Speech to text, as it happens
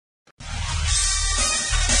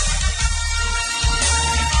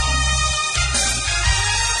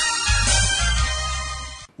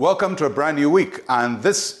Welcome to a brand new week, and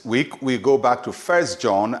this week we go back to 1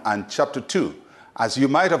 John and chapter 2. As you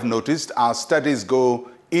might have noticed, our studies go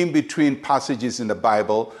in between passages in the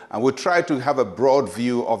Bible, and we try to have a broad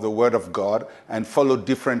view of the Word of God and follow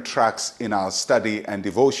different tracks in our study and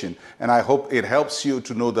devotion. And I hope it helps you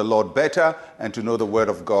to know the Lord better and to know the Word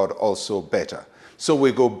of God also better. So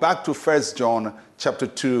we go back to 1 John chapter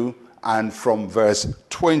 2 and from verse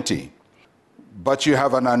 20. But you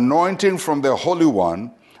have an anointing from the Holy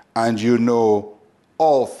One, and you know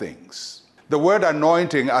all things. The word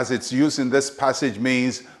anointing, as it's used in this passage,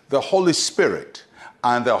 means the Holy Spirit,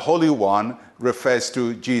 and the Holy One refers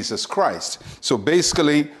to Jesus Christ. So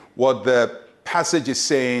basically, what the passage is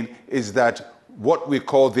saying is that what we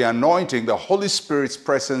call the anointing, the Holy Spirit's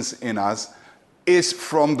presence in us, is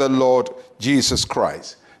from the Lord Jesus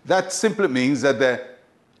Christ. That simply means that the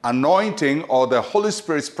anointing or the Holy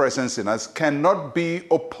Spirit's presence in us cannot be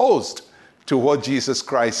opposed to what Jesus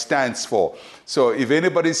Christ stands for. So if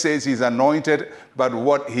anybody says he's anointed, but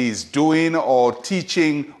what he's doing or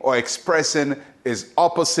teaching or expressing is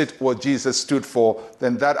opposite what Jesus stood for,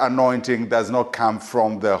 then that anointing does not come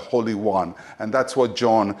from the Holy One. And that's what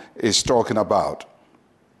John is talking about.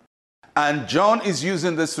 And John is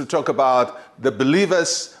using this to talk about the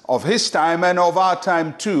believers of his time and of our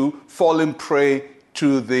time too, falling prey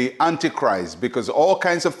to the Antichrist, because all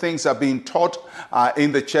kinds of things are being taught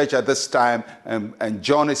in the church at this time. And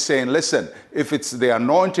John is saying, listen, if it's the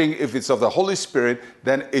anointing, if it's of the Holy Spirit,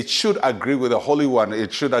 then it should agree with the Holy One.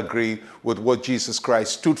 It should agree with what Jesus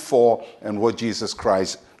Christ stood for and what Jesus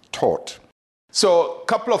Christ taught. So a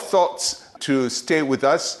couple of thoughts to stay with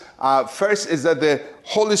us. First is that the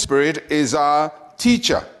Holy Spirit is our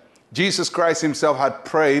teacher. Jesus Christ himself had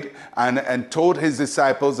prayed and told his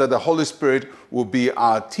disciples that the Holy Spirit will be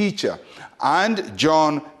our teacher. And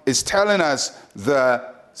John is telling us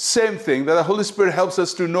the same thing, that the Holy Spirit helps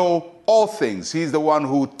us to know all things. He's the one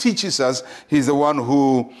who teaches us. He's the one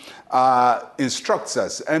who instructs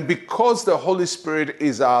us. And because the Holy Spirit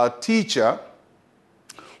is our teacher,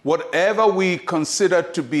 whatever we consider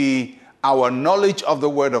to be our knowledge of the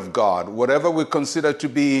Word of God, whatever we consider to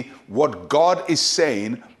be what God is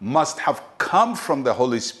saying, must have come from the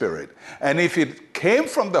Holy Spirit. And if it came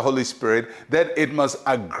from the Holy Spirit, then it must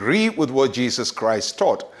agree with what Jesus Christ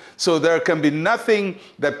taught. So there can be nothing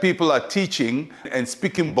that people are teaching and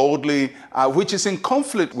speaking boldly, which is in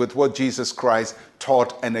conflict with what Jesus Christ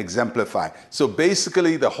taught and exemplified. So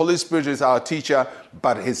basically, the Holy Spirit is our teacher,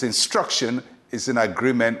 but his instruction is in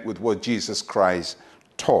agreement with what Jesus Christ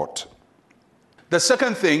taught. The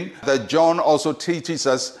second thing that John also teaches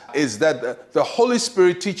us is that the Holy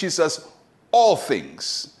Spirit teaches us all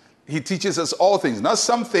things. He teaches us all things, not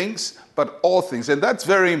some things, but all things. And that's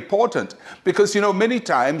very important because, many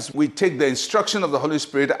times we take the instruction of the Holy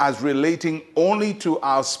Spirit as relating only to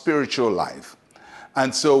our spiritual life.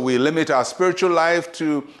 And so we limit our spiritual life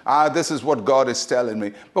to, this is what God is telling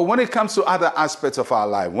me. But when it comes to other aspects of our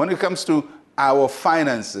life, when it comes to our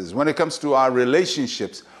finances, when it comes to our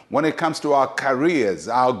relationships, when it comes to our careers,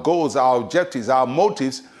 our goals, our objectives, our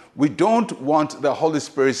motives, we don't want the Holy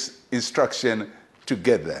Spirit's instruction to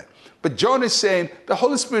get there. But John is saying the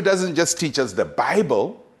Holy Spirit doesn't just teach us the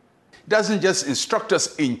Bible, doesn't just instruct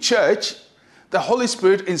us in church. The Holy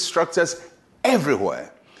Spirit instructs us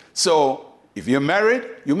everywhere. So if you're married,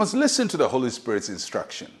 you must listen to the Holy Spirit's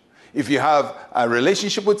instruction. If you have a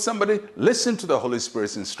relationship with somebody, listen to the Holy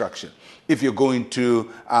Spirit's instruction. If you're going to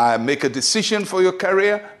make a decision for your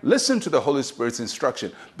career, listen to the Holy Spirit's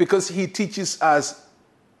instruction, because he teaches us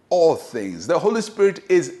all things. The Holy Spirit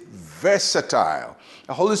is versatile.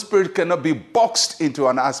 The Holy Spirit cannot be boxed into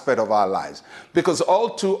an aspect of our lives, because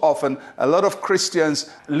all too often, a lot of Christians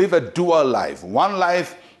live a dual life. One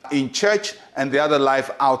life in church and the other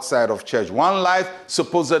life outside of church. One life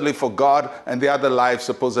supposedly for God and the other life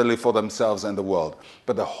supposedly for themselves and the world.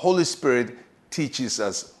 But the Holy Spirit teaches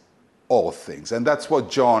us all things. And that's what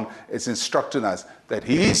John is instructing us, that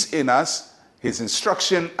he is in us, his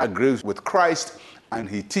instruction agrees with Christ, and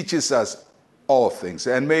he teaches us all things.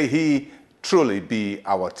 And may he truly be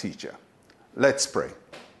our teacher. Let's pray.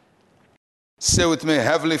 Say with me,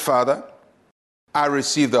 Heavenly Father, I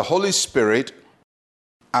receive the Holy Spirit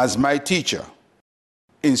as my teacher.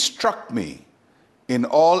 Instruct me in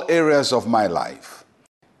all areas of my life.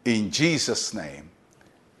 In Jesus' name,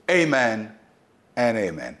 amen and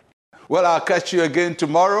amen. Well, I'll catch you again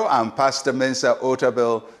tomorrow. I'm Pastor Mensa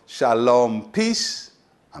Otabil. Shalom, peace,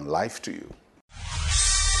 and life to you.